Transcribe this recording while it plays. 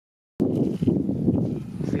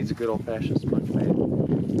a good old-fashioned sponge fade.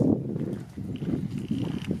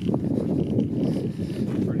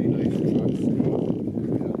 Pretty nice trucks.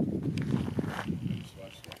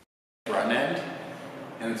 Front end,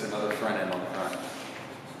 and it's another front end on the front.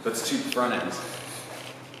 That's two front ends.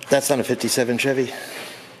 That's not a 57 Chevy.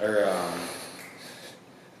 Or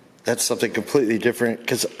That's something completely different,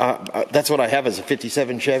 because that's what I have as a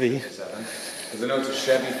 57 Chevy. 57. Because I know it's a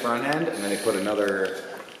Chevy front end, and then they put another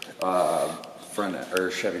front end,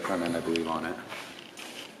 or Chevy front end, I believe, on it.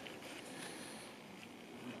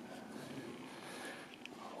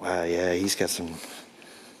 Wow, yeah, he's got some.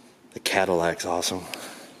 The Cadillac's awesome.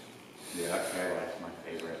 Yeah, that Cadillac's my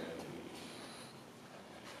favorite.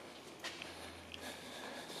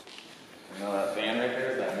 You know that van right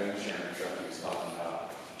there is that moonshine truck he was talking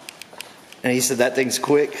about. And he said that thing's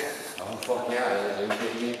quick. Oh, fuck yeah, are you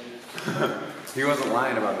kidding me? He wasn't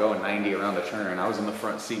lying about going 90 around the turn. I was in the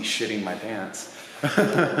front seat shitting my pants.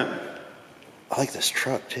 I like this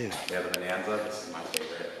truck, too. Yeah, the Bonanza, this is my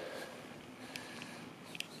favorite.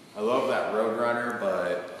 I love that Roadrunner,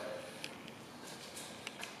 but...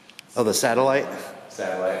 Oh, the Satellite?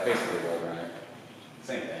 Satellite, basically Roadrunner.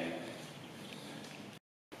 Same thing.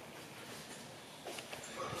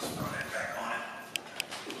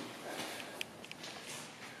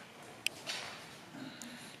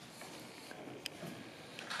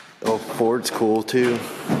 Oh, Ford's cool, too.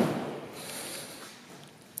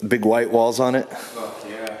 Big white walls on it. Oh,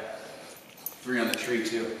 yeah. 3 on the tree,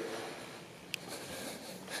 too.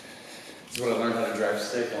 This is what I learned how to drive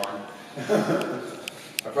stick on.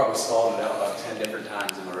 I probably stalled it out about 10 different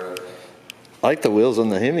times in the road. I like the wheels on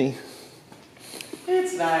the Hemi.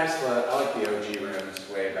 It's nice, but I like the OG rims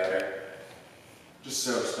way better. Just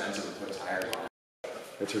so expensive to put tires on.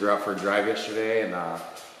 I took her out for a drive yesterday, and I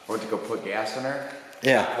went to go put gas in her.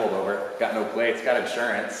 Yeah. Got pulled over. Got no plates. Got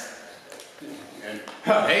insurance. And,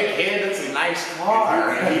 hey kid, that's a nice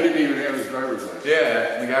car. He didn't even have his driver's license.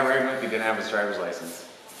 Yeah, the guy right with me didn't have his driver's license.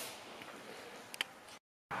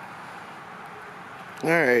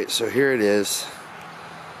 Alright, so here it is.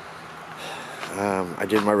 I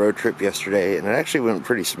did my road trip yesterday, and it actually went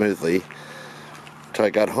pretty smoothly until I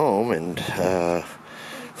got home and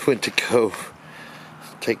went to go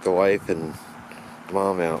take the wife and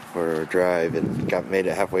mom out for a drive, and made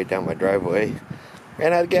it halfway down my driveway.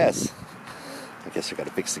 Ran out of gas. I guess I got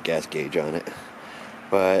to fix the gas gauge on it.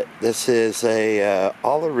 But this is a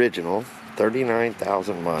all original,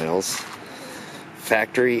 39,000 miles,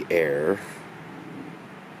 factory air.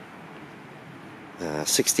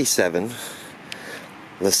 67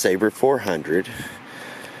 LeSabre 400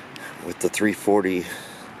 with the 340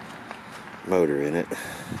 motor in it.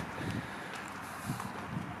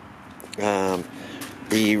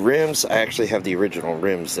 The rims, I actually have the original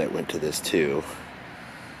rims that went to this too.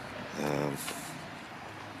 And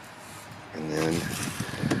then,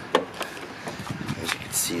 as you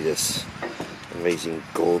can see, this amazing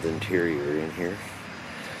gold interior in here.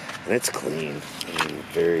 And it's clean. I mean,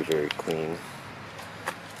 very, very clean.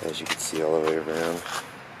 As you can see all the way around.